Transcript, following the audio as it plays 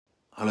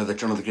Hello there,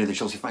 Jonathan Green, the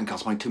Chelsea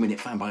Fancast, my 2-minute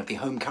fan bite of the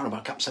home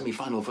Carabao Cup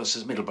semi-final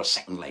versus Middlesbrough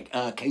second leg.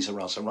 Que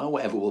sera,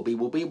 whatever will be,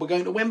 we're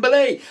going to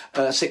Wembley.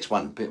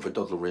 6-1, bit of a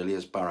doddle really,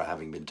 as Borough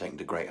having been taken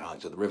to great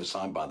heights at the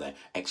Riverside by their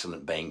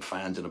excellent baying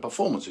fans, and a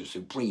performance of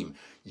supreme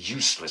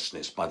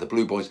uselessness by the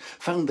Blue Boys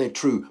found their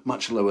true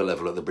much lower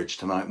level at the Bridge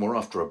tonight, and were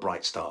after a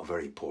bright start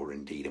very poor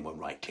indeed, and were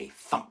rightly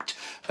thumped.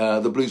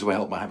 The Blues were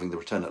helped by having the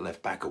return at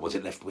left back, or was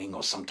it left wing,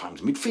 or sometimes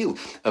midfield,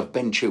 of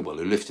Ben Chilwell,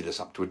 who lifted us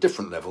up to a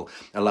different level,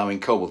 allowing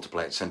Colwell to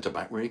play at centre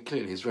back, where he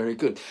clearly is very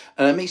good.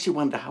 It makes you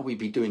wonder how we'd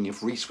be doing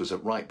if Reece was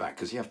at right back,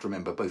 because you have to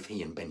remember both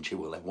he and Ben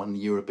Chilwell have won the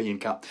European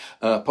Cup.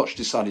 Poch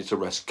decided to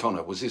rest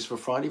Connor. Was this for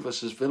Friday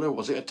versus Villa, or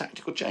was it a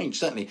tactical change?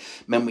 Certainly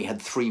meant we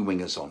had three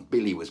wingers on.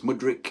 Billy was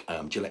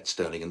Mudryk, Gillette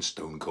Sterling and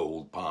Stone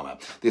Cold Palmer.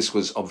 This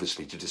was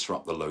obviously to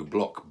disrupt the low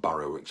block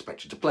Borough were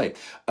expected to play.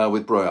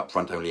 With Bro up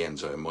front, only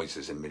Enzo and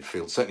Moises in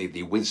midfield. Certainly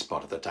the whiz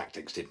part of the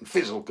tactics didn't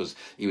fizzle, because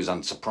he was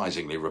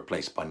unsurprisingly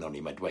replaced by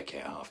Noni Madueke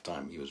at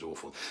half-time. He was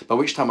awful. By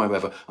which time,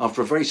 however,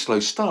 after a very slow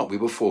start, we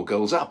were 4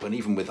 goals up, and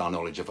even with our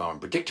knowledge of how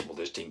unpredictable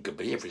this team could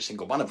be, every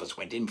single one of us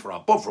went in for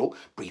our Bovril,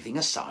 breathing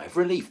a sigh of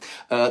relief.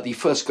 The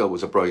first goal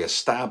was a Broya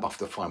stab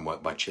after fine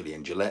work by Chile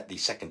and Gillette. The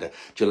second, a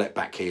Gillette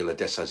backheel, a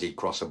Desazi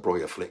cross, a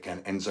Broya flick,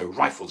 and Enzo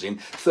rifles in.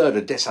 Third,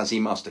 a Desazi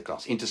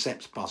masterclass.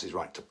 Intercepts, passes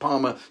right to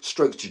Palmer,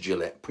 strokes to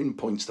Gillette,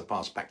 pinpoints the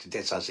pass back to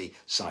Desazi,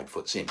 side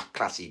foots in.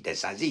 Classy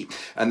Desazi.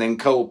 And then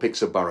Cole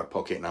picks a Borough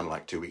pocket, and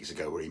unlike 2 weeks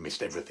ago where he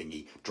missed everything,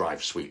 he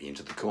drives sweetly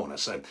into the corner.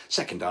 So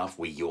second half,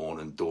 we yawn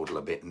and dawdle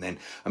a bit, and then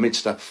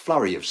amidst a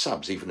flurry of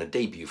subs, even a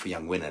debut for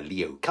young winner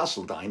Leo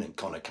Castledine and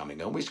Connor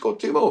coming on, we scored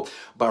 2 more.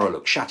 Borough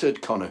looked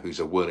shattered. Connor, who's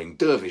a whirling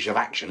dervish of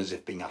action, as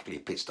if being utterly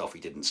pissed off he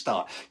didn't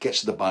start, gets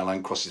to the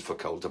byline, crosses for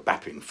Cole to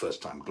Bappin,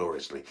 first time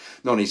gloriously.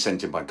 Noni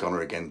sent in by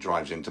Connor again,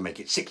 drives in to make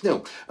it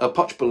 6-0.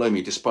 Poch below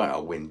me, despite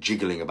our win,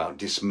 jiggling about,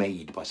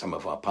 dismayed by some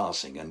of our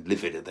passing and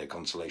livid at their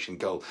consolation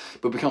goal.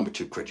 But we can't be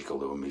too critical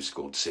though when we've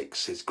scored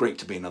 6. It's great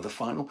to be another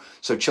final.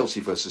 So Chelsea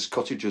versus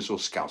Cottagers or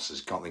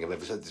Scousers. Can't think I've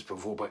ever said this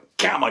before, but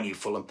come on you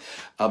Fulham.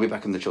 I'll be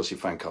back in the Chelsea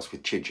Fancast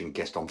with Chidge and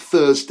guest on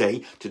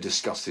Thursday to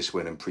discuss this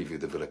win and preview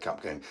the Villa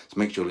Cup game. So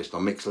make sure you listen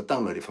on Mixler,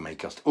 download it from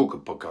Acast, all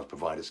good podcast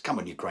providers. Come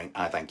on Ukraine,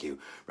 I thank you.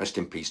 Rest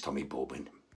in peace, Tommy Baldwin.